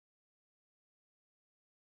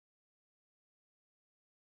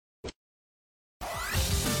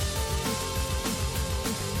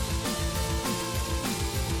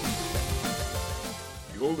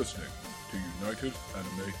You're listening to United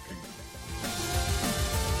Anime Kingdom.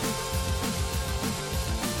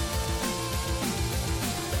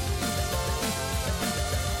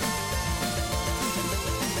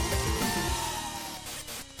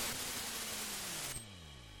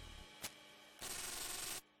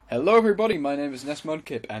 Hello everybody, my name is Ness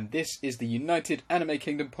Mudkip, and this is the United Anime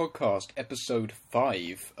Kingdom podcast, episode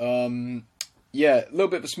 5. A little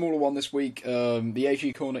bit of a smaller one this week. The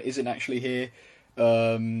AG Corner isn't actually here,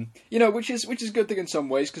 which is a good thing in some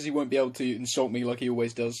ways, because he won't be able to insult me like he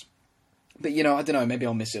always does. But, I don't know, maybe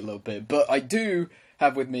I'll miss it a little bit. But I do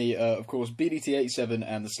have with me, of course, BDT87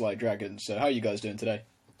 and the Slight Dragon. So how are you guys doing today?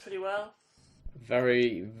 Pretty well.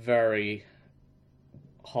 Very, very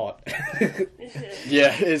hot.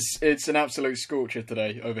 Yeah, it's an absolute scorcher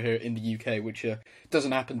today over here in the UK, which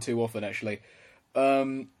doesn't happen too often, actually.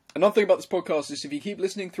 Another thing about this podcast is if you keep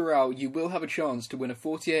listening throughout, you will have a chance to win a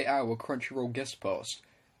 48-hour Crunchyroll guest pass.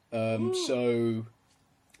 So,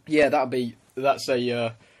 yeah,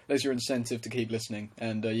 there's your incentive to keep listening,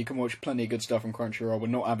 and you can watch plenty of good stuff on Crunchyroll. We're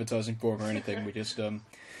not advertising for them or anything. We just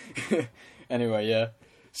anyway, yeah.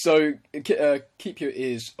 So keep your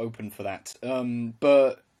ears open for that.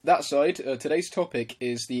 But that aside, today's topic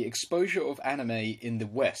is the exposure of anime in the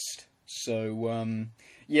West. So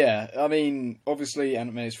obviously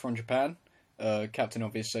anime is from Japan. Captain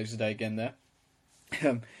Obvious saves the day again there.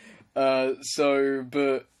 There's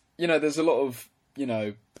a lot of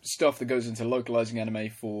stuff that goes into localizing anime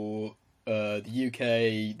for the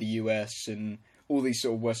UK, the US, and all these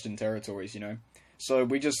sort of Western territories. So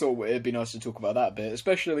we just thought it'd be nice to talk about that a bit,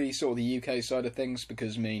 especially sort of the UK side of things,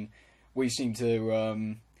 because we seem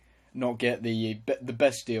to not get the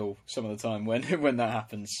best deal some of the time when that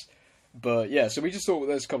happens. But yeah, so we just thought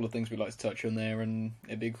there's a couple of things we'd like to touch on there, and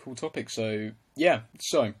it'd be a cool topic. So yeah,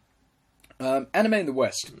 anime in the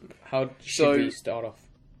West. How should we start off?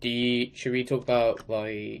 Should we talk about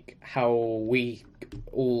like how we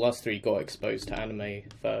all us three got exposed to anime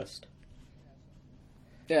first?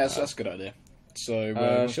 Yeah, that's a good idea.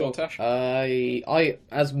 So, sure. Tash? I,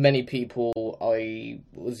 as many people, I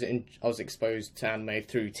was exposed to anime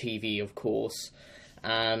through TV, of course,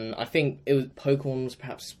 and I think Pokemon was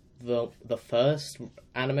perhaps the first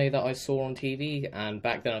anime that I saw on TV, and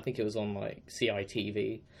back then I think it was on like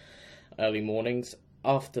CITV, early mornings.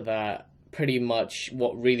 After that, pretty much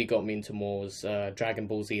what really got me into more was Dragon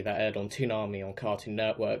Ball Z that aired on Toonami on Cartoon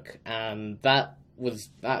Network, and that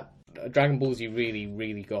Dragon Ball Z really,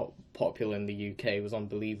 really got popular in the UK. It was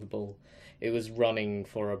unbelievable. It was running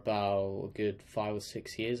for about a good 5 or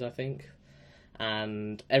 6 years, I think,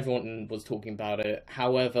 and everyone was talking about it.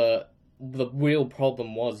 However, the real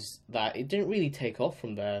problem was that it didn't really take off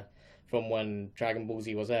from there, from when Dragon Ball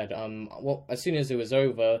Z was aired. As soon as it was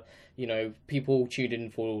over, people tuned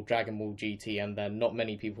in for Dragon Ball GT, and then not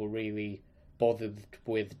many people really bothered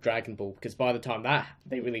with Dragon Ball, because by the time that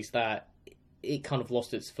they released that, it kind of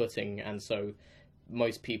lost its footing, and so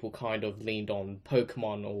most people kind of leaned on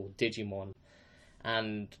Pokemon or Digimon.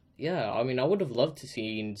 And yeah, I would have loved to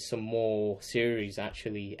see some more series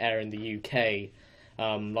actually air in the UK.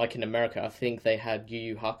 Like in America, I think they had Yu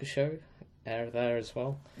Yu Hakusho air there as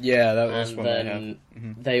well. Yeah, that was one then they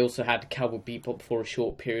have. They also had Cowboy Bebop for a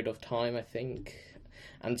short period of time, I think.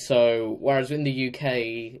 And so, whereas in the UK,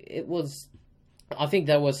 I think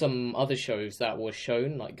there were some other shows that were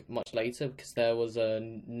shown like much later, because there was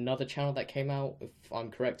another channel that came out, if I'm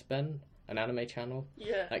correct, Ben, an anime channel.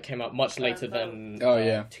 Yeah. That came out much later than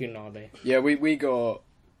Toonami. Yeah, we got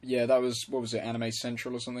that was, what was it, Anime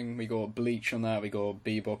Central or something? We got Bleach on that. We got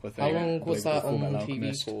Bebop, I think. How long was that on TV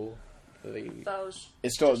Alchemist. for? That was.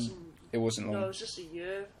 It wasn't long. No, it was just a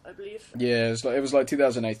year, I believe. Yeah, it was like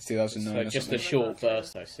 2008 to 2009. So just a short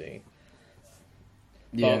burst, I see.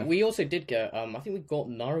 Yeah. But we also did get, I think we got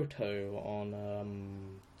Naruto on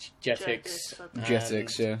Jetix.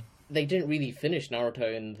 Jetix, yeah. They didn't really finish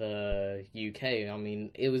Naruto in the UK.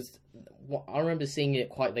 I remember seeing it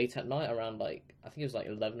quite late at night, around I think it was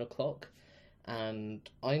 11 o'clock. And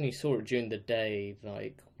I only saw it during the day,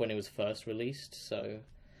 when it was first released. So,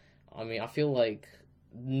 I feel like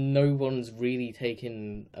no one's really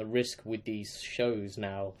taking a risk with these shows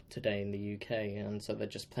now, today in the UK. And so they're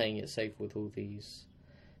just playing it safe with all these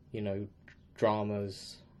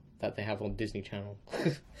dramas that they have on Disney Channel.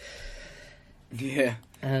 Yeah.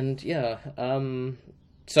 And yeah,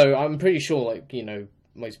 so I'm pretty sure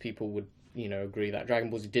most people would agree that Dragon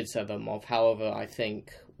Ball Z did set them off. However, I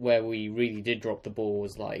think where we really did drop the ball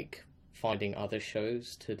was finding other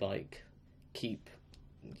shows to keep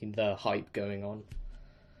the hype going on.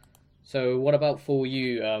 So what about for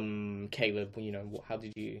you, Caleb? How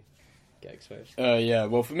did you get exposed? Yeah,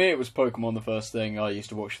 well, for me, it was Pokemon the first thing. I used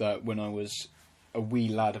to watch that when I was a wee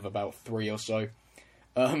lad of about 3 or so.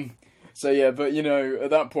 So yeah, but at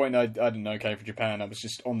that point, I didn't know came from Japan. I was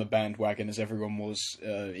just on the bandwagon as everyone was,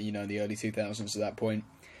 in the early 2000s at that point.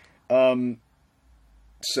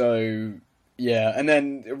 So yeah, and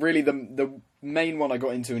then really the main one I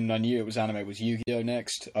got into and I knew it was anime was Yu-Gi-Oh!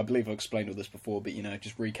 Next. I believe I explained all this before, but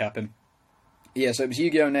just recapping. Yeah, so it was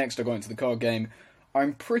Yu-Gi-Oh! Next. I got into the card game.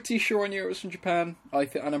 I'm pretty sure I knew it was from Japan.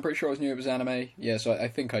 And I'm pretty sure I knew it was anime. Yeah, so I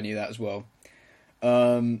think I knew that as well.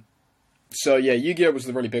 So yeah, Yu-Gi-Oh! Was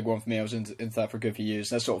the really big one for me. I was into that for a good few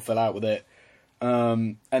years. And I sort of fell out with it.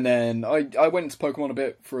 And then I went into Pokemon a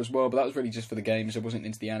bit as well, but that was really just for the games. I wasn't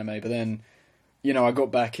into the anime. But then, I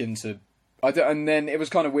got back into... and then it was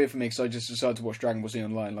kind of weird for me because I just decided to watch Dragon Ball Z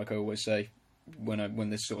Online, like I always say, when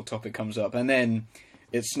this sort of topic comes up. And then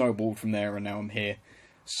it snowballed from there, and now I'm here.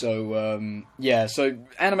 So, so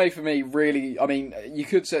anime for me really... I mean, you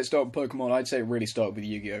could say it started with Pokemon. I'd say it really started with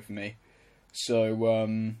Yu-Gi-Oh! For me.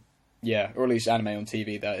 So, yeah, or at least anime on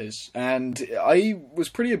TV, that is. And I was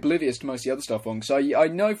pretty oblivious to most of the other stuff on, because I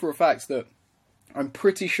know for a fact that I'm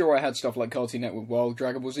pretty sure I had stuff like Cartoon Network while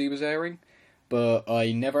Dragon Ball Z was airing, but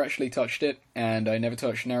I never actually touched it, and I never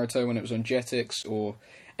touched Naruto when it was on Jetix, or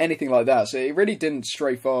anything like that. So it really didn't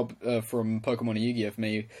stray far from Pokemon and Yu-Gi-Oh! For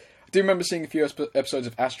me. I do remember seeing a few episodes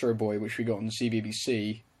of Astro Boy, which we got on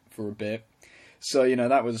CBBC for a bit. So,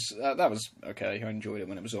 that was okay. I enjoyed it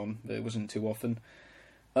when it was on, but it wasn't too often.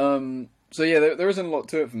 So yeah, there isn't a lot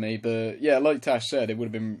to it for me, but yeah, like Tash said, it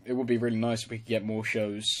would be really nice if we could get more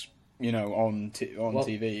shows, on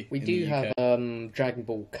TV. We do have Dragon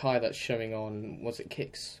Ball Kai that's showing on, was it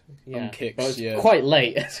Kicks? Yeah, on Kicks, but it's yeah. quite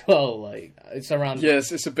late as well. Like it's around.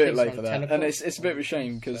 Yes, it's a bit late for that, and it's a bit of a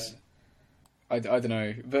shame because so. I don't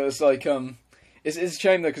know, but it's like it's a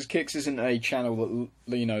shame though because Kicks isn't a channel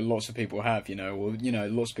that lots of people have, or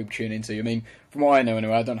lots of people tune into. I mean, from what I know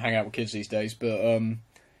anyway, I don't hang out with kids these days, but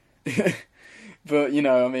but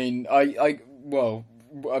I mean,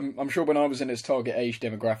 I'm sure when I was in its target age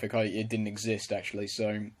demographic, it didn't exist actually.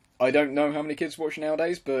 So I don't know how many kids watch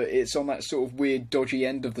nowadays, but it's on that sort of weird, dodgy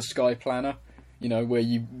end of the Sky Planner, where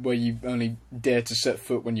you only dare to set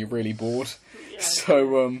foot when you're really bored. Yeah.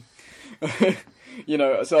 So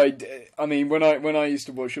so I mean, when I used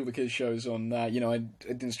to watch all the kids shows on that, I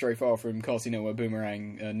didn't stray far from Cartoon Network,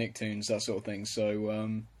 Boomerang, Nicktoons, that sort of thing.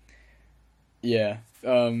 So yeah,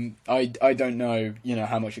 I don't know,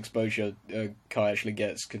 how much exposure Kai actually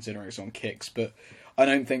gets considering it's on Kicks, but I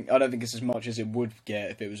don't think it's as much as it would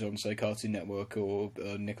get if it was on, say, Cartoon Network or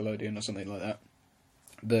Nickelodeon or something like that.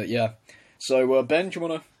 But yeah, so Ben, do you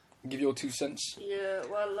want to give your 2 cents? Yeah,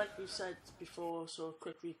 well, like we said before, so a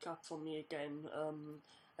quick recap for me again.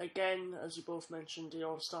 Again, as you both mentioned, it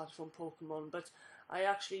all started from Pokemon, but I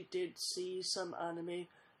actually did see some anime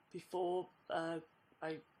before I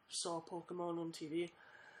saw Pokemon on TV,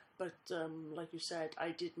 but like you said,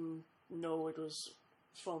 I didn't know it was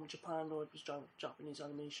from Japan or it was Japanese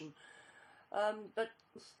animation. But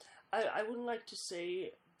I wouldn't like to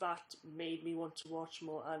say that made me want to watch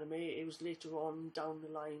more anime. It was later on down the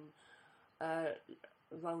line,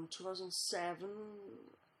 around 2007,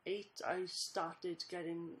 8, I started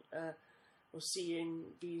getting or seeing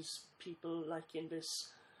these people like in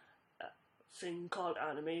this thing called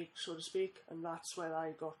anime, so to speak, and that's where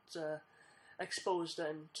I got exposed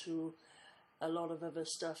then to a lot of other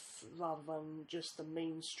stuff rather than just the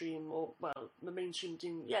mainstream. Or well, the mainstream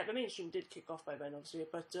did kick off by then, obviously,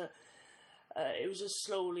 but it was just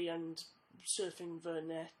slowly and surfing the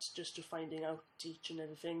net just to finding out each and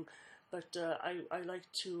everything. But I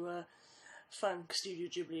like to thank Studio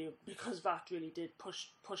Ghibli because that really did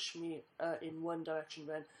push me in one direction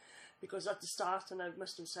then. Because at the start, and I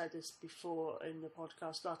must have said this before in the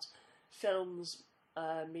podcast, that films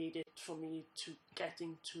made it for me to get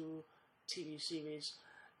into TV series.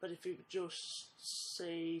 But if you just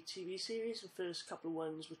say TV series, the first couple of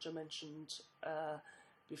ones which I mentioned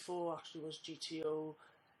before actually was GTO,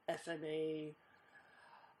 FMA,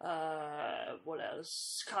 what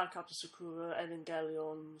else? Cardcaptor Sakura,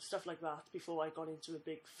 Evangelion, stuff like that, before I got into the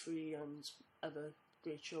big 3 and other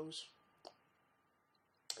great shows.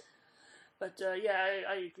 But yeah,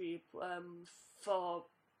 I agree. For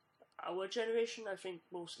our generation, I think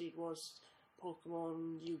mostly it was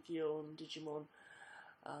Pokemon, Yu-Gi-Oh! And Digimon.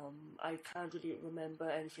 I can't really remember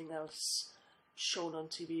anything else shown on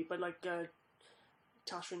TV. But like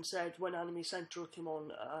Tashin said, when Anime Central came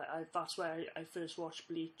on, that's where I first watched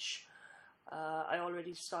Bleach. I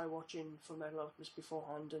already started watching Fullmetal Alchemist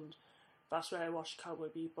beforehand, and that's where I watched Cowboy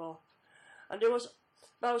Bebop. And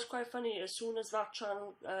that was quite funny. As soon as that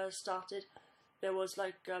channel started, there was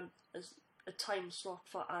like a time slot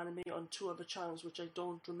for anime on 2 other channels, which I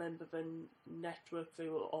don't remember the network they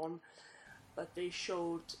were on, but they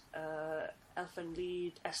showed Elfen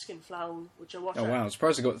Lied, Eskin Flaun, which I watched. Oh wow!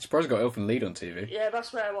 Surprised I got Elfen Lied on TV. Yeah,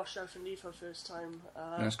 that's where I watched Elfen Lied for the first time.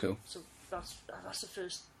 That's cool. So that's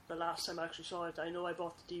the last time I actually saw it. I know I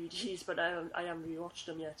bought the DVDs, but I haven't rewatched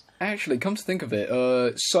them yet. Actually, come to think of it,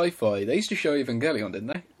 Sci-Fi, they used to show Evangelion, didn't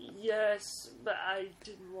they? Yes, but I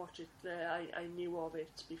didn't watch it there. I knew of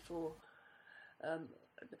it before.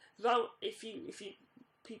 If you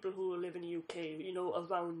people who live in the UK, you know,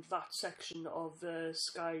 around that section of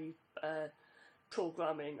Sky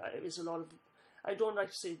programming, there's a lot of, I don't like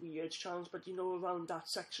to say weird channels, but you know, around that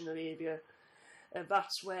section of the area,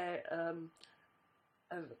 that's where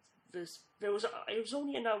it was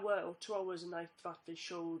only an hour or 2 hours a night that they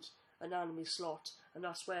showed an anime slot, and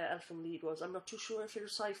that's where Elfen Lied was. I'm not too sure if it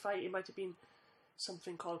was Sci-Fi. It might have been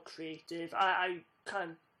something called Creative. I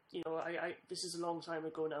can't, you know, this is a long time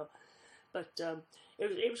ago now, but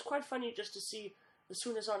it was quite funny just to see. As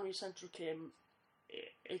soon as Anime Central came,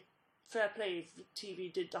 it fair play,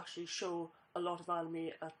 TV did actually show a lot of anime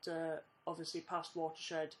at obviously past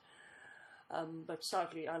Watershed, but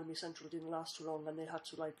sadly Anime Central didn't last too long, and they had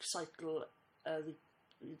to like cycle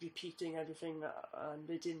repeating everything, and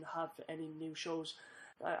they didn't have any new shows.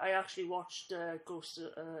 I actually watched Ghost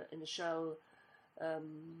in the Shell,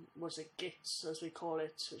 was it GITS as we call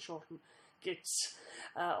it, shortened GITS,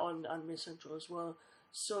 on Anime Central as well.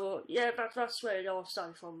 So yeah, that's where it all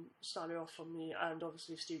started off for me, and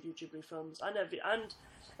obviously Studio Ghibli films and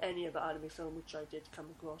any other anime film which I did come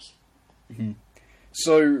across. Mm-hmm.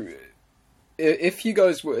 So, if you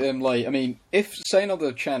guys were if say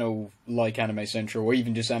another channel like Anime Central or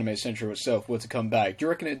even just Anime Central itself were to come back, do you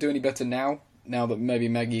reckon it'd do any better now? Now that maybe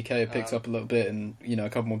Maggie UK have picked up a little bit, and you know a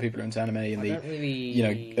couple more people are into anime, and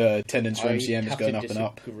attendance for MCM is going up and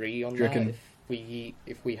up. I disagree on that.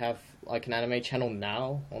 If we have like an anime channel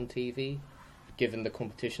now on TV, given the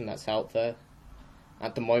competition that's out there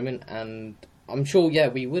at the moment, and I'm sure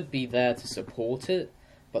we would be there to support it.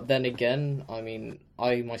 But then again, I mean,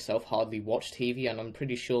 I myself hardly watch TV, and I'm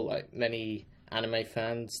pretty sure like many anime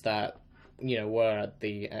fans that were at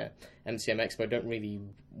the MCM Expo don't really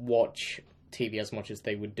watch TV as much as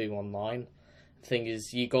they would do online. The thing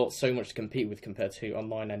is, you got so much to compete with compared to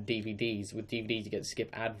online and DVDs. With DVDs, you get to skip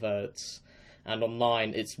adverts, and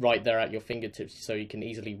online, it's right there at your fingertips, so you can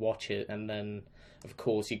easily watch it. And then, of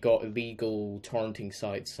course, you got illegal torrenting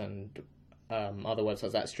sites and other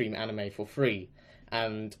websites that stream anime for free.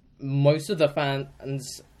 And most of the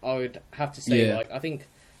fans, I would have to say, I think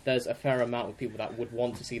there's a fair amount of people that would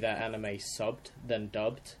want to see their anime subbed than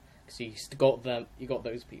dubbed, because you got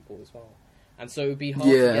those people as well. And so it would be hard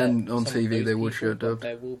to get and on TV they would show dubbed.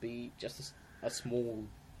 There will be just a small,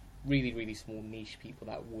 really, really small niche people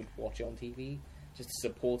that would watch it on TV just to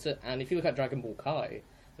support it. And if you look at Dragon Ball Kai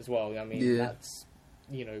as well, I mean, that's,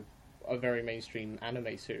 a very mainstream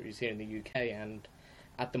anime series here in the UK, and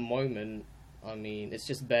at the moment, I mean, it's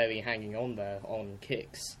just barely hanging on there on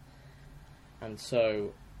Kicks. And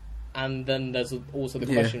then there's also the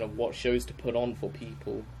question of what shows to put on for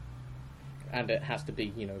people. And it has to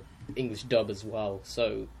be, English dub as well.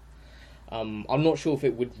 So, I'm not sure if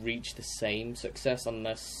it would reach the same success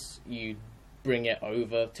unless you bring it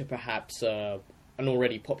over to perhaps an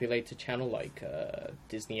already populated channel like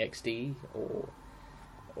Disney XD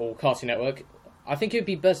or Cartoon Network. I think it would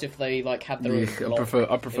be best if they had their own block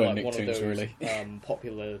I prefer in, Nicktoons, one of those, really.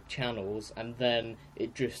 popular channels, and then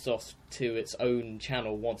it drifts off to its own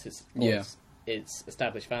channel once it's its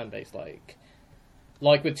established fan base,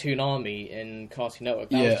 like with Toonami in Cartoon Network.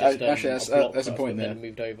 That was just that's a point that there. Then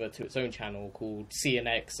moved over to its own channel called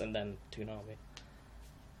CNX, and then Toonami.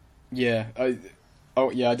 Yeah, I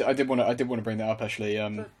did want to bring that up actually.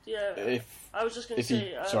 I was just going to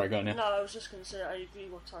say. Sorry, go on. Yeah. No, I was just going to say I agree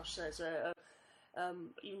with what Tash says.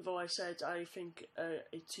 Even though I said I think a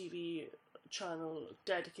TV channel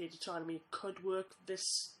dedicated to anime could work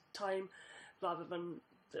this time rather than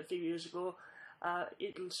a few years ago,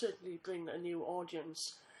 it'll certainly bring a new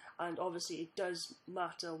audience, and obviously it does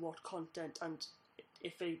matter what content, and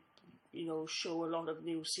if they show a lot of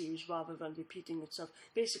new series rather than repeating itself.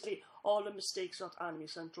 Basically, all the mistakes that Anime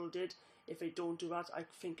Central did, if they don't do that, I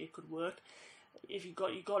think it could work. If you got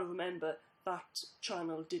to remember that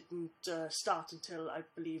channel didn't start until I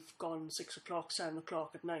believe gone 6 o'clock, 7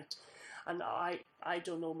 o'clock at night, and I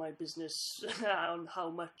don't know my business on how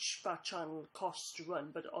much that channel costs to run,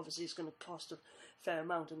 but obviously it's going to cost a fair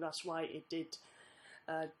amount, and that's why it didn't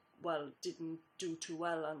do too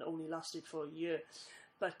well and only lasted for a year.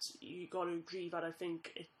 But you got to agree that I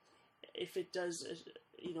think if it does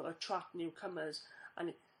attract newcomers,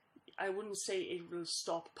 and I wouldn't say it will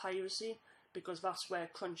stop piracy, because that's where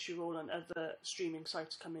Crunchyroll and other streaming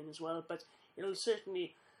sites come in as well, but it'll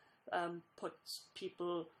certainly put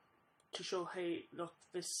people to show, hey, look,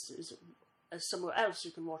 this is somewhere else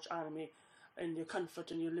you can watch anime in your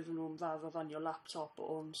comfort in your living room rather than your laptop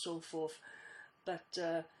or and so forth. But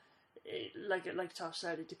like Tash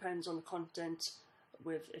said, it depends on the content,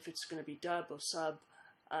 with if it's going to be dub or sub,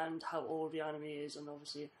 and how old the anime is, and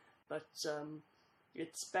obviously, but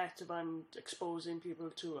it's better than exposing people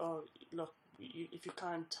to, oh, look, if you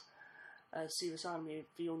can't see this anime,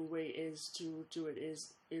 the only way is to do it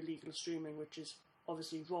is illegal streaming, which is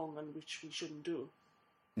obviously wrong and which we shouldn't do.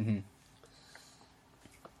 Mm-hmm.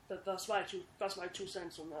 But that's my 2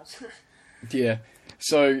 cents on that. Yeah.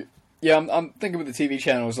 So yeah, I'm thinking with the TV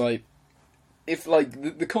channels, like, if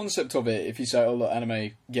like the concept of it, if you say, oh look,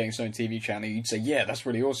 anime getting its own TV channel, you'd say, yeah, that's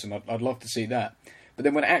really awesome. I'd love to see that. But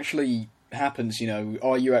then when it actually happens,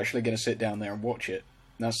 are you actually going to sit down there and watch it?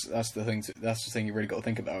 That's the thing. That's the thing you really got to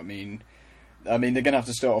think about. I mean, they're going to have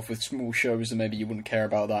to start off with small shows that maybe you wouldn't care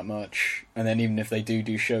about that much, and then even if they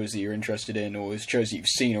do shows that you're interested in, or shows that you've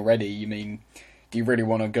seen already, do you really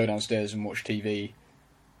want to go downstairs and watch TV?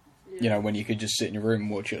 Yeah. When you could just sit in your room and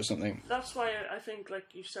watch it or something. That's why I think, like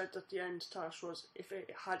you said at the end, Tash, was if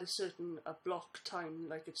it had a block time,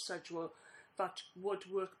 like its schedule, that would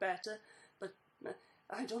work better. But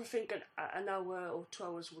I don't think an hour or 2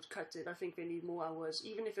 hours would cut it. I think they need more hours.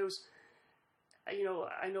 Even if it was, I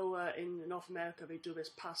know in North America they do this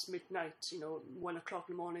past midnight, 1 o'clock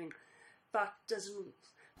in the morning.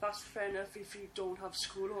 That's fair enough if you don't have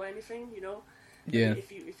school or anything, Yeah.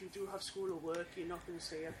 If you do have school or work, you're not going to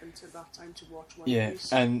stay up until that time to watch one Yeah,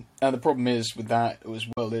 piece. and the problem is with that as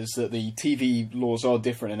well is that the TV laws are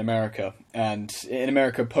different in America. And in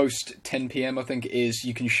America, post 10 p.m, I think it is,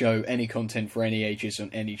 you can show any content for any ages on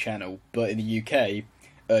any channel. But in the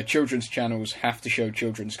UK, children's channels have to show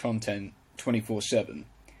children's content 24/7.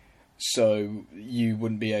 So you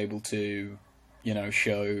wouldn't be able to,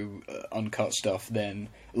 show uncut stuff then,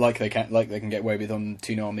 like they can get away with on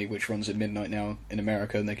Toonami, which runs at midnight now in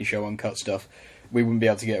America, and they can show uncut stuff. We wouldn't be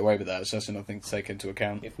able to get away with that, so that's another thing to take into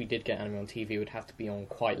account. If we did get anime on TV, it would have to be on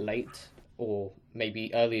quite late, or maybe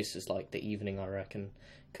earliest is like the evening, I reckon.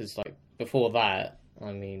 Because like before that,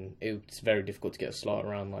 it's very difficult to get a slot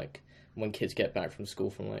around like when kids get back from school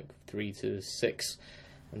from like 3 to 6.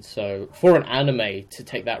 And so for an anime to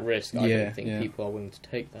take that risk, I don't think people are willing to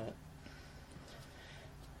take that.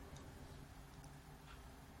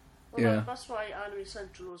 Well, that's why Anime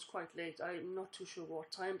Central was quite late. I'm not too sure what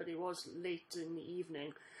time, but it was late in the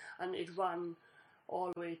evening, and it ran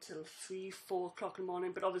all the way till 3-4 o'clock in the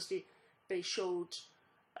morning. But obviously, they showed,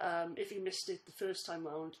 if you missed it the first time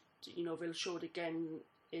round, they'll show it again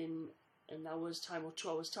in an hour's time or 2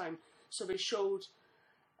 hours' time. So they showed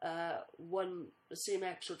the same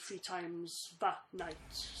episode 3 times that night,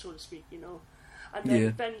 so to speak,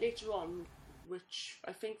 And then later on, which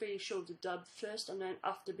I think they showed the dub first, and then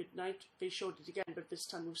after midnight they showed it again, but this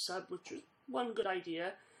time with sub, which was one good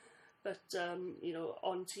idea. But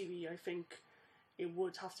on TV, I think it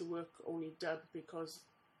would have to work only dub, because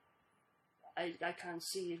I can't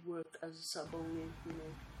see it work as a sub only.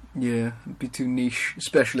 Yeah, it'd be too niche,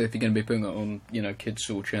 especially if you're going to be putting it on kids'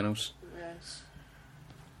 sort channels. Yes.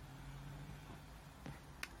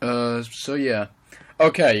 So yeah,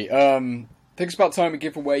 okay. I think it's about time we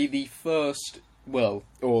give away the first,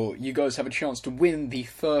 or you guys have a chance to win the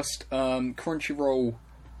first Crunchyroll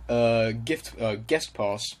guest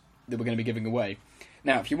pass that we're going to be giving away.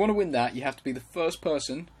 Now, if you want to win that, you have to be the first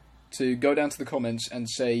person to go down to the comments and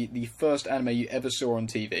say the first anime you ever saw on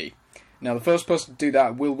TV. Now, the first person to do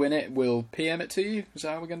that will win it. We'll PM it to you. Is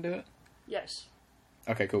that how we're going to do it? Yes.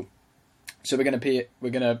 Okay, cool. So we're going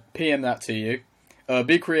to PM that to you.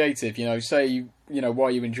 Be creative. Say why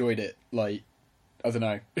you enjoyed it. Like, I don't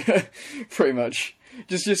know, pretty much.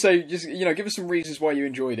 Just say, give us some reasons why you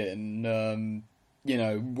enjoyed it, and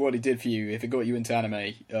what it did for you, if it got you into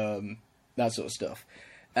anime, that sort of stuff.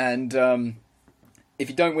 And if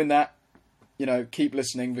you don't win that, keep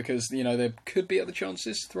listening, because there could be other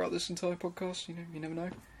chances throughout this entire podcast. You never know.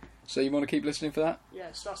 So you want to keep listening for that?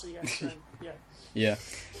 Yes, that's a yes. Then. Yeah. Yeah.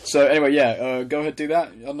 So anyway, go ahead, do that.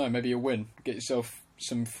 I don't know, maybe you'll win. Get yourself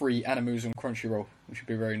some free animes on Crunchyroll, which would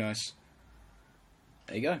be very nice.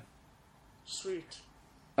 There you go. Sweet.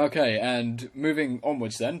 Okay, and moving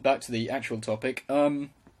onwards then, back to the actual topic.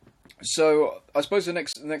 So I suppose the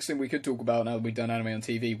next thing we could talk about now that we've done anime on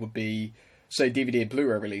TV would be, say, DVD and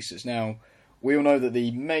Blu-ray releases. Now, we all know that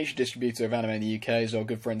the major distributor of anime in the UK is our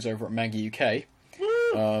good friends over at Manga UK.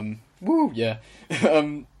 Woo! Woo, yeah.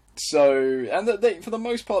 So, and they, for the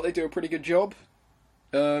most part, they do a pretty good job.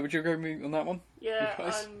 Would you agree with me on that one? Yeah,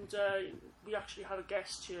 Guys? and we actually have a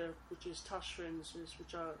guest here, which is Tash, for instance,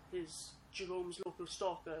 which are his Jerome's local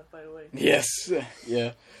stalker, by the way. Yes,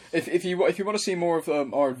 yeah. If you want to see more of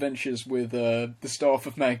our adventures with the staff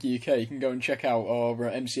of Mag UK, you can go and check out our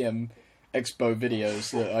MCM Expo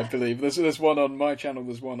videos. That I believe there's one on my channel,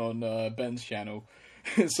 there's one on Ben's channel,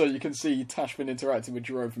 so you can see Tashvin interacting with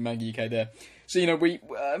Jerome from Mag UK there. So I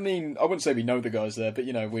wouldn't say we know the guys there, but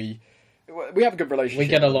we have a good relationship. We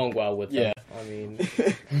get along well with them. Yeah. I mean,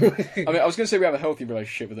 I was going to say we have a healthy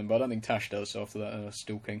relationship with them, but I don't think Tash does after that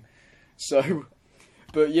stalking. So,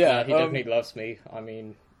 but yeah, he definitely loves me. I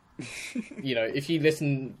mean, if you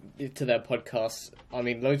listen to their podcasts, I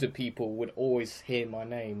mean, loads of people would always hear my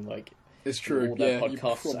name, like, it's true. all their Yeah,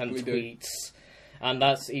 podcasts and tweets. And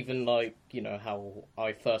that's even like, how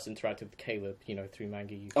I first interacted with Caleb, through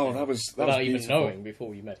Maggie UK. Oh, that was without even beautiful. knowing before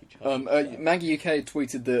we met each other. Maggie UK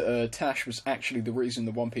tweeted that Tash was actually the reason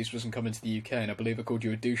the One Piece wasn't coming to the UK, and I believe I called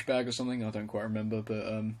you a douchebag or something. I don't quite remember, but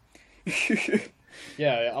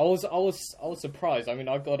yeah, I was surprised. I mean,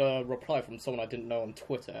 I got a reply from someone I didn't know on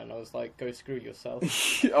Twitter, and I was like, "Go screw yourself."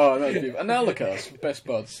 Oh, that was beautiful. And now look at us, best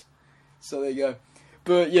buds. So there you go.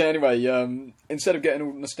 But yeah, anyway, instead of getting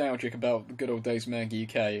all nostalgic about the good old days of Maggie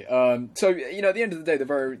UK, so at the end of the day,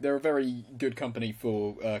 they're a very good company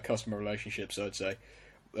for customer relationships, I'd say.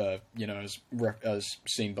 As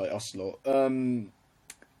seen by us a lot.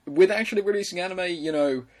 With actually releasing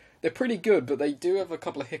anime, they're pretty good, but they do have a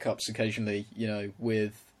couple of hiccups occasionally.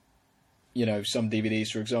 With some DVDs,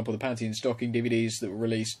 for example, the Panty and Stocking DVDs that were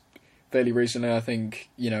released fairly recently, I think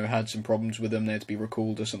had some problems with them. They had to be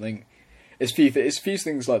recalled or something. It's few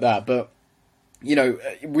things like that, but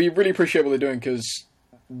we really appreciate what they're doing because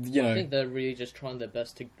I think they're really just trying their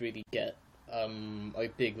best to really get a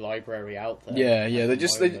big library out there. Yeah. With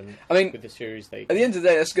the series at the end of the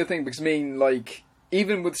day, that's a good thing because even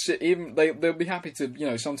they'll be happy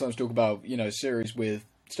to sometimes talk about series with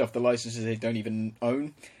stuff, the licenses they don't even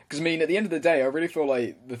own. Because at the end of the day, I really feel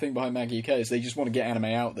like the thing behind Maggie UK is they just want to get anime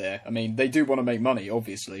out there. They do want to make money,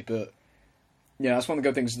 obviously, but that's one of the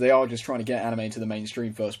good things. They are just trying to get anime into the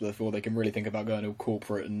mainstream first before they can really think about going all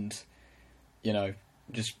corporate and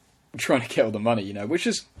just trying to get all the money. Which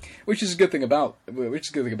is a good thing about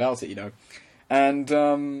it. And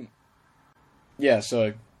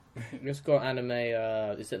so. Just got anime.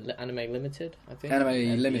 Is it Anime Limited? I think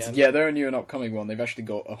Anime Limited. Yeah, they're a new and upcoming one. They've actually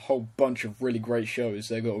got a whole bunch of really great shows.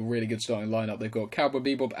 They've got a really good starting lineup. They've got Cowboy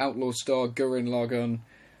Bebop, Outlaw Star, Gurren Lagann.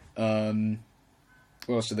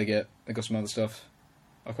 What else did they get? They got some other stuff.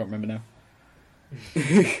 I can't remember now.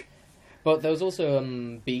 But there was also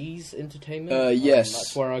Bees Entertainment. Yes,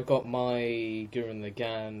 that's where I got my Gurren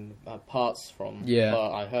Lagann parts from. Yeah,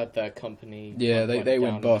 but I heard their company. Yeah, they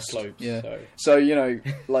went bust. Slopes, yeah, so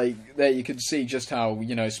there you could see just how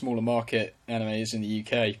smaller market anime is in the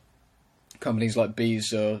UK. Companies like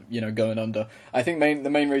Bees are going under. I think the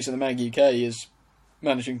main reason the Manga UK is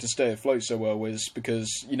managing to stay afloat so well is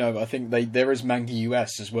because I think there is Manga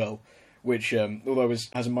US as well, which although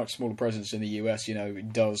has a much smaller presence in the US,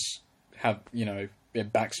 it does have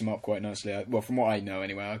it backs them up quite nicely. Well, from what I know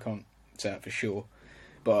anyway, I can't say that for sure,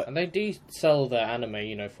 and they do sell their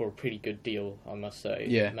anime for a pretty good deal, I must say.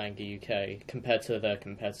 Yeah, Manga UK compared to their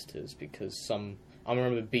competitors, because I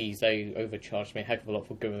remember Bees, they overcharged me a heck of a lot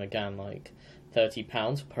for Gurren Lagann, like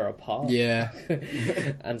 £30 per a part. Yeah.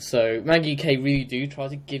 And so Manga UK really do try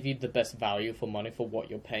to give you the best value for money for what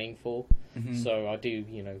you're paying for. Mm-hmm. So I do,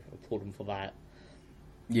 applaud them for that.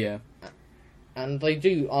 Yeah. And they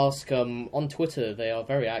do ask, on Twitter, they are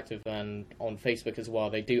very active, and on Facebook as well,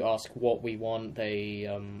 they do ask what we want. They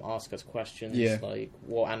ask us questions, like,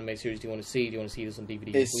 what anime series do you want to see? Do you want to see this on DVD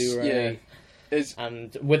or Blu-ray? Yeah.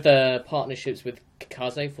 And with their partnerships with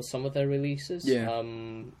Kaze for some of their releases,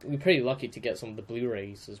 we're pretty lucky to get some of the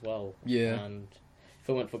Blu-rays as well. Yeah. And if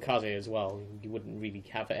it weren't for Kaze as well, you wouldn't really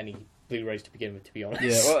have any Blu-rays to begin with, to be honest.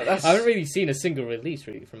 Yeah, well, I haven't really seen a single release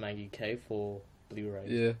really from Mag UK for Blu-ray.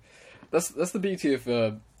 Yeah. That's the beauty of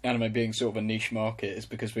anime being sort of a niche market, is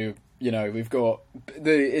because we've got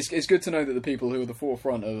it's good to know that the people who are the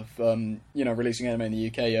forefront of releasing anime in the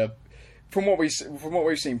UK are, from what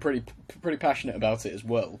we've seen, pretty passionate about it as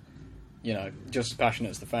well. Just as passionate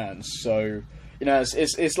as the fans. So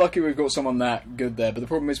it's lucky we've got someone that good there. But the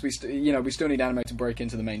problem is we still need anime to break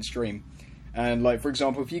into the mainstream. And like, for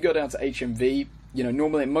example, if you go down to HMV,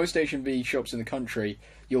 normally in most HMV shops in the country,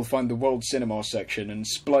 you'll find the World Cinema section, and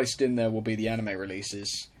spliced in there will be the anime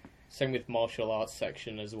releases. Same with martial arts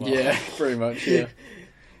section as well. Yeah, pretty much, yeah.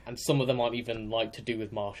 and some of them aren't even like to do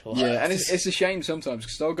with martial arts. Yeah, and it's a shame sometimes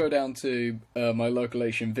because I'll go down to my local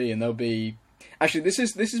HMV and there'll be actually this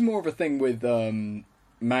is more of a thing with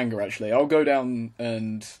manga. Actually, I'll go down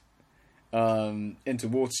and into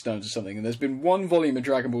Waterstones or something, and there's been one volume of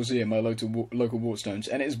Dragon Ball Z in my local Waterstones,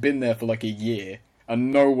 and it's been there for like a year,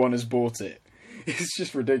 and no one has bought it. It's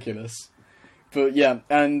just ridiculous. But yeah,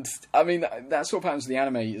 and I mean that sort of happens to the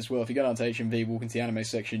anime as well. If you go down to HMV, walk into the anime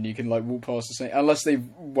section, you can like walk past the same, unless they've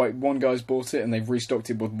like one guy's bought it and they've restocked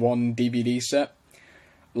it with one DVD set.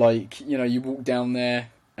 Like, you know, you walk down there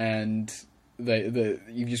and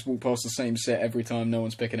you just walk past the same set every time. No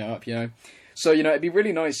one's picking it up, you know. So, you know, it'd be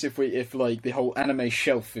really nice if like the whole anime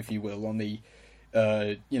shelf, if you will, on the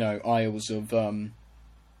you know, aisles of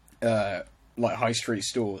like high street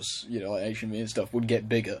stores, you know, like HMV and stuff, would get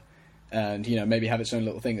bigger. And, you know, maybe have its own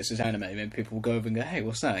little thing that says anime. Maybe people will go over and go, hey,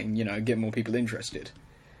 what's that? And, you know, get more people interested.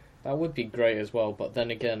 That would be great as well, but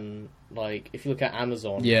then again, like, if you look at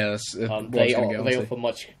Amazon, yeah, they offer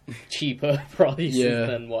much cheaper prices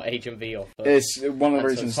than what HMV offers. It's one of the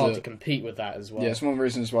reasons so it's hard to compete with that as well. Yeah, it's one of the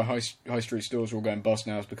reasons why high street stores are all going bust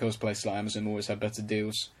now, is because places like Amazon always have better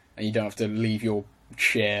deals, and you don't have to leave your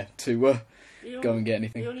chair to go and get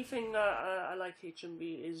anything. The only thing I like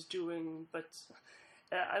HMV is doing, but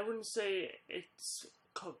I wouldn't say it's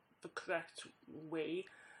the correct way,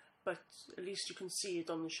 but at least you can see it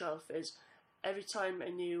on the shelf, is every time a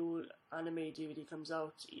new anime DVD comes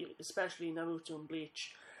out, especially Naruto and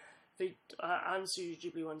Bleach, and Studio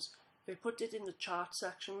Ghibli ones, they put it in the chart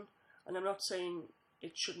section, and I'm not saying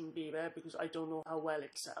it shouldn't be there because I don't know how well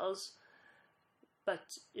it sells,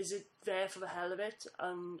 but is it there for the hell of it?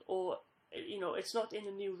 Or, you know, it's not in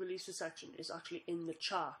the new releases section, it's actually in the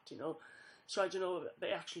chart, you know. So I don't know if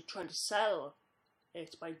they're actually trying to sell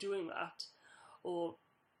it by doing that, or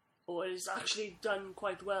it's actually done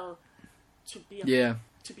quite well to be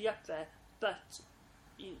up there. But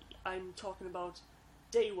I'm talking about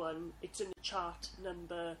day one. It's in the chart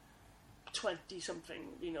number 20 something.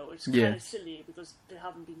 You know, it's kind of silly because they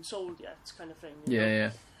haven't been sold yet, kind of thing. You know?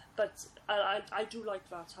 Yeah. But I do like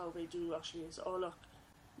that, how they do actually. Is, oh look,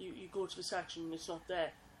 you go to the section, it's not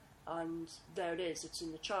there. And there it is, it's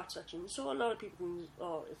in the chart section. So a lot of people can,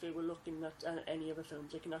 if they were looking at any other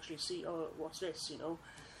films, they can actually see, what's this, you know.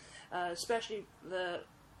 Especially the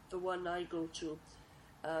one I go to,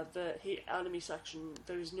 the anime section,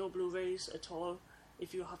 there is no Blu-rays at all.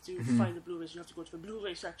 If you have to find the Blu-rays, you have to go to the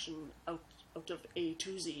Blu-ray section out of A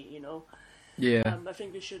to Z, you know. Yeah. I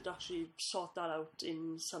think they should actually sort that out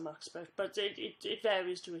in some aspect. But it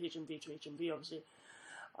varies to HMV to HMV, obviously.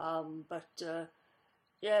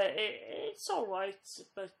 Yeah, it's alright,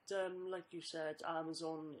 but like you said,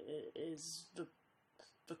 Amazon is the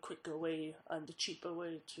quicker way and the cheaper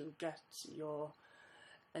way to get your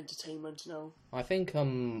entertainment now. I think, I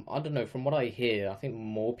don't know, from what I hear, I think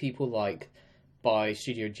more people, like, buy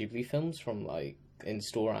Studio Ghibli films from, like,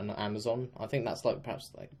 in-store and Amazon. I think that's, like,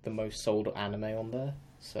 perhaps, like, the most sold anime on there,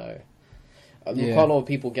 so... Quite a lot of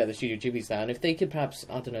people get the Studio Ghiblis there, and if they could perhaps,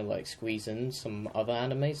 I don't know, like, squeeze in some other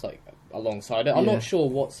animes, like, alongside it. I'm not sure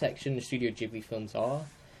what section Studio Ghibli films are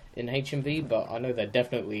in HMV, but I know they're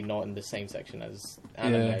definitely not in the same section as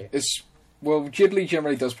anime. Yeah, well, Ghibli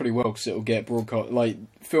generally does pretty well, because it'll get broadcast, like,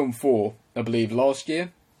 Film 4, I believe, last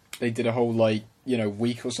year, they did a whole, like, you know,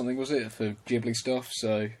 week or something, was it, for Ghibli stuff,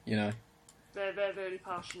 so, you know. They're very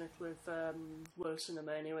passionate with world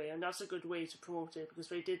cinema anyway, and that's a good way to promote it, because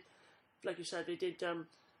they did... Like you said, they did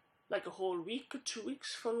like a whole week or 2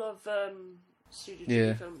 weeks full of Studio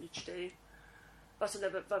Ghibli film each day. That's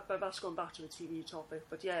going back to the TV topic,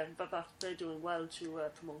 but yeah, they're doing well to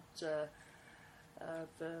promote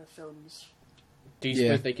the films. Do you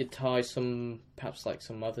suppose they could tie perhaps like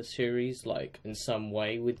some other series, like in some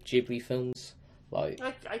way with Ghibli films? Like,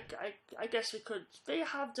 I guess we could. They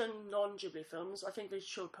have done non-Ghibli films. I think they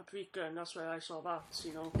showed Paprika, and that's where I saw that.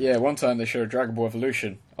 You know. Yeah, one time they showed Dragon Ball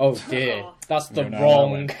Evolution. Oh dear, that's the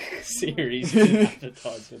wrong series to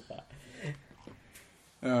advertise with that.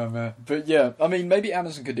 Oh man, but yeah, I mean, maybe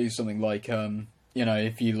Amazon could do something like, you know,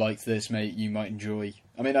 if you liked this, mate, you might enjoy.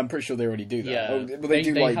 I mean, I'm pretty sure they already do that. Yeah, but they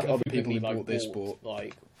do like other people who bought this,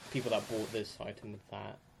 like people that bought this item with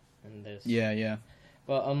that and this. Yeah.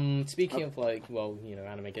 But speaking of like, well, you know,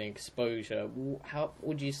 anime getting exposure, how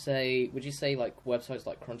would you say like websites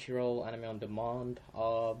like Crunchyroll, Anime on Demand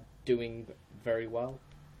are doing very well?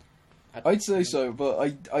 I'd say so, but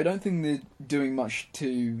I don't think they're doing much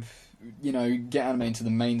to, you know, get anime into the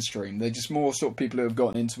mainstream. They're just more sort of people who have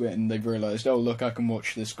gotten into it and they've realised, oh look, I can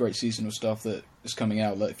watch this great seasonal stuff that is coming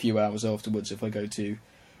out like a few hours afterwards if I go to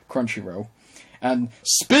Crunchyroll. And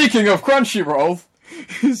speaking of Crunchyroll,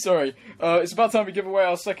 Sorry. It's about time we give away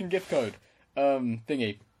our second gift code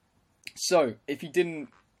thingy. So, if you didn't,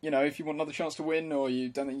 if you want another chance to win, or you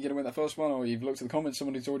don't think you're going to win that first one, or you've looked at the comments,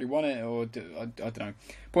 someone who's already won it, or I don't know.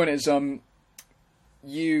 Point is,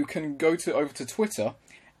 you can go over to Twitter,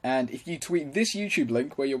 and if you tweet this YouTube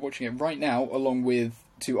link where you're watching it right now, along with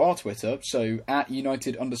to our Twitter, so at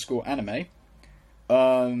United_anime,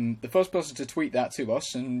 the first person to tweet that to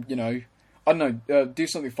us, and I don't know, do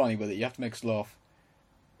something funny with it. You have to make us laugh.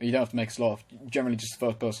 You don't have to make us laugh. Generally, just the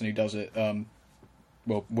first person who does it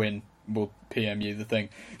will win. Will PM you the thing.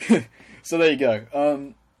 So there you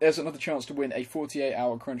go. There's another chance to win a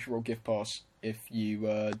 48-hour Crunchyroll gift pass if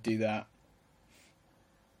you do that.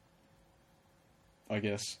 I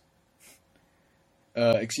guess.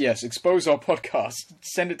 Yes, expose our podcast.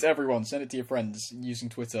 Send it to everyone. Send it to your friends using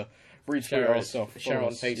Twitter. Retweet our stuff. Share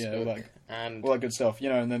on Facebook. All that good stuff.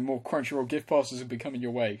 And then more Crunchyroll gift passes will be coming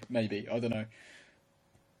your way. Maybe. I don't know.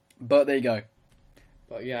 But there you go.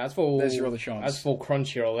 But yeah, there's your other chance. As for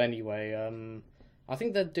Crunchyroll, anyway, I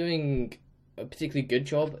think they're doing a particularly good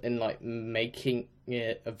job in making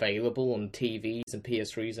it available on TVs and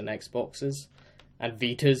PS3s and Xboxes and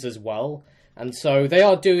Vitas as well. And so they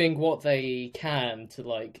are doing what they can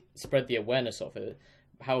to spread the awareness of it.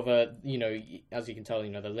 However, as you can tell,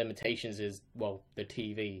 the limitations is the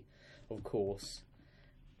TV, of course.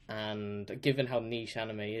 And given how niche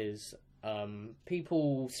anime is,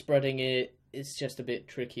 people spreading it. It's just a bit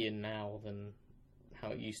trickier now than how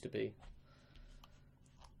it used to be.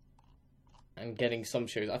 And getting some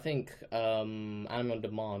shows, I think Anime on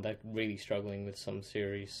Demand, they're really struggling with some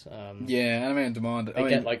series. Anime on Demand. They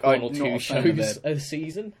get one or two shows a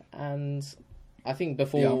season, and I think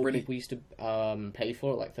before people used to pay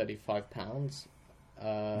for it £35.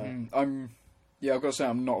 I've got to say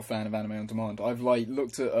I'm not a fan of Anime on Demand. I've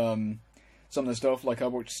looked at some of the stuff, I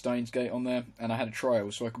watched Steins Gate on there, and I had a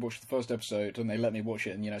trial, so I could watch the first episode, and they let me watch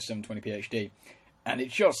it in, 720p HD. And it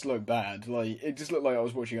just looked bad. It just looked like I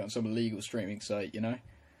was watching it on some illegal streaming site,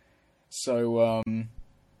 So,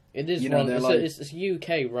 it is it's a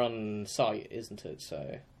UK-run site, isn't it?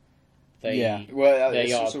 So,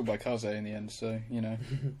 it's all by Kaze in the end, so,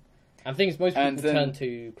 I think most people turn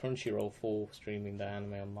to Crunchyroll for streaming their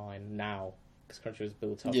anime online now, because Crunchyroll's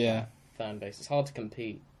built up a fan base. It's hard to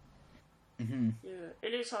compete. Mm-hmm. Yeah,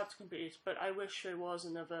 it is hard to compete, but I wish there was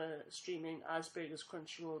another streaming as big as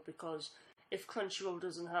Crunchyroll, because if Crunchyroll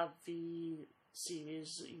doesn't have the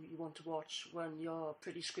series you want to watch, when you're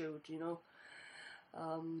pretty screwed, there's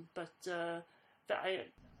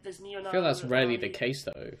Neon Alley. I feel that's rarely the case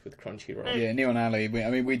though with Crunchyroll. Yeah, Neon Alley.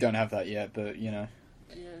 We don't have that yet, but Yeah,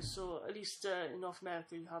 so at least in North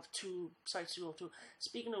America you have two sites to go to.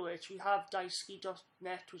 Speaking of which, we have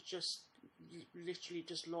Daisuki.net, which just literally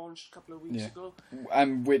just launched a couple of weeks ago.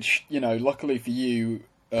 And which, luckily for you,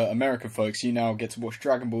 American folks, you now get to watch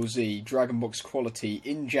Dragon Ball Z, Dragon Box quality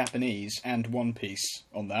in Japanese, and One Piece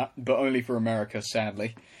on that, but only for America,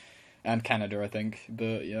 sadly. And Canada, I think.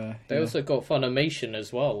 But yeah. They also got Funimation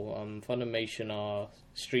as well. Funimation are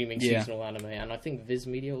streaming seasonal anime, and I think Viz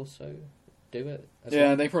Media also do it as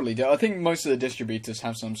well. They probably do. I think most of the distributors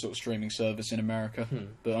have some sort of streaming service in America,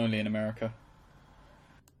 but only in America.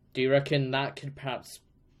 Do you reckon that could perhaps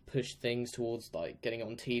push things towards getting it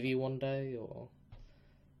on TV one day, or?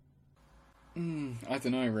 I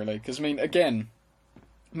don't know, really. Because, again,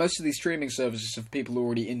 most of these streaming services are for people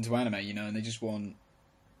already into anime, and they just want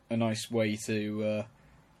a nice way to,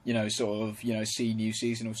 see new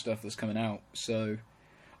seasonal stuff that's coming out. So,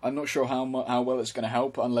 I'm not sure how well it's going to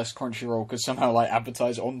help, unless Crunchyroll could somehow,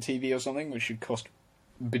 advertise on TV or something, which should cost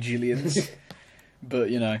bajillions.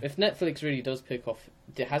 But, if Netflix really does pick off,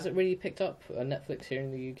 has it really picked up Netflix here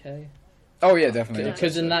in the UK? Oh yeah, definitely.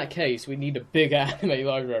 Because in that case, we need a big anime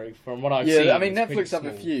library. From what I've seen, Netflix have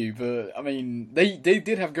a few, but they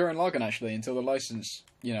did have Gurren Lagann actually until the license,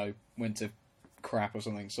 went to crap or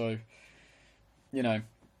something. So, they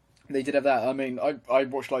did have that. I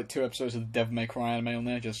watched 2 episodes of the Devil May Cry anime on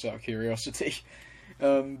there just out of curiosity.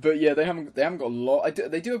 But yeah, they haven't got a lot.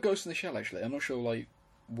 They do have Ghost in the Shell actually. I'm not sure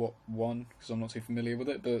what one, because I'm not too familiar with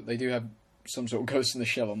it, but they do have some sort of Ghost in the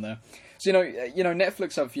Shell on there. So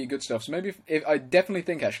Netflix have a few good stuff. So maybe if I definitely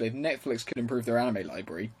think actually if Netflix could improve their anime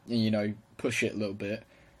library and push it a little bit,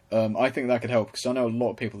 I think that could help, because I know a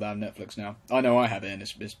lot of people that have Netflix now. I know I have it and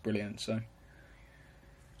it's brilliant. So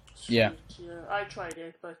yeah, I tried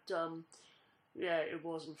it, but it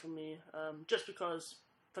wasn't for me. Just because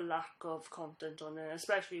for lack of content on it,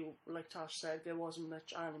 especially like Tash said, there wasn't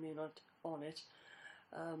much anime on it.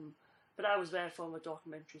 But I was there for the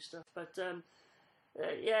documentary stuff. But I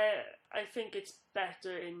think it's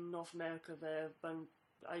better in North America there. But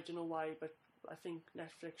I don't know why. But I think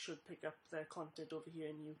Netflix should pick up their content over here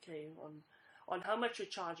in the UK on how much you're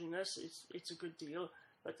charging us. It's a good deal,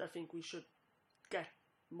 but I think we should get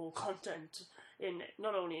more content in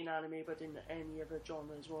not only in anime but in any other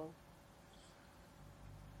genre as well.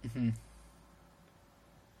 Mm-hmm.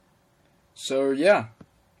 So yeah,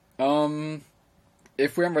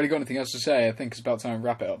 if we haven't really got anything else to say, I think it's about time to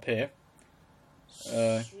wrap it up here.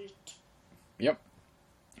 Sweet. Yep.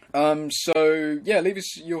 So yeah, leave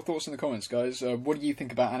us your thoughts in the comments, guys. What do you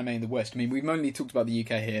think about anime in the West? I mean, we've mainly talked about the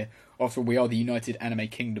UK here. After all, we are the United Anime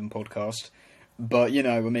Kingdom podcast. But you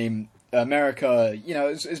know, I mean, America, you know,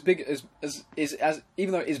 as big as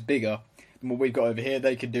even though it is bigger than what we've got over here,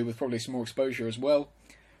 they could do with probably some more exposure as well.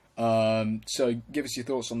 So give us your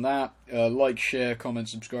thoughts on that. Like, share, comment,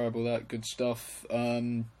 subscribe, all that good stuff.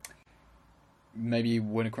 Maybe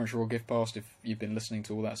win a Crunchyroll gift pass if you've been listening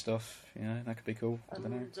to all that stuff. You know, that could be cool. I don't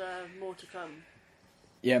know. More to come.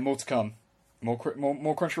 Yeah, more to come. More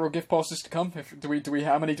Crunchyroll gift passes to come. Do we?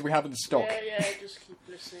 How many do we have in stock? Yeah. Just keep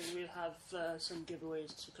listening. We'll have some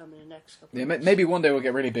giveaways to come in the next couple. Yeah, of weeks. maybe one day we'll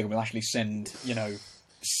get really big and we'll actually send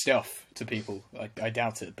stuff to people. I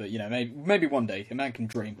doubt it, but maybe one day. A man can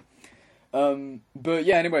dream. But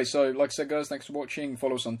yeah, anyway, so like I said, guys, thanks for watching.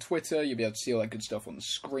 Follow us on Twitter. You'll be able to see all that good stuff on the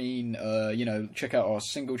screen. Check out our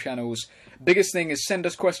single channels. Biggest thing is send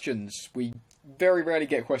us questions. We very rarely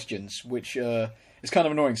get questions, which is kind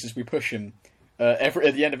of annoying since we push them at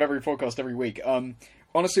the end of every podcast every week.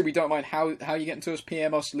 Honestly, we don't mind how you get into us.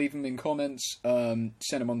 PM us, leave them in comments, send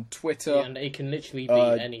them on Twitter. Yeah, and it can literally be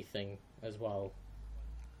anything as well.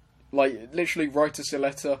 Like, literally write us a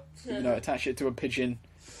letter, attach it to a pigeon,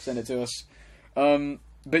 send it to us.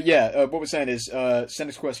 But yeah, what we're saying is send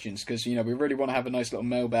us questions, because, we really want to have a nice little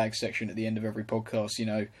mailbag section at the end of every podcast,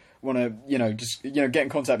 want to, just, get in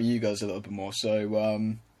contact with you guys a little bit more.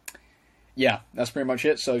 So, yeah, that's pretty much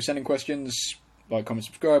it. So send in questions, like, comment,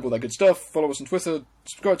 subscribe, all that good stuff. Follow us on Twitter,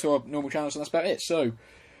 subscribe to our normal channels, and that's about it. So,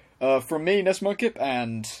 from me, Nesmarkip,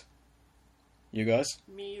 and you guys.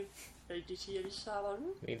 Me,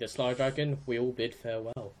 Me, the Sly Dragon, we all bid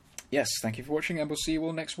farewell. Yes, thank you for watching, and we'll see you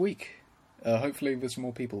all next week. Hopefully with some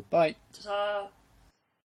more people. Bye. Ta-ta.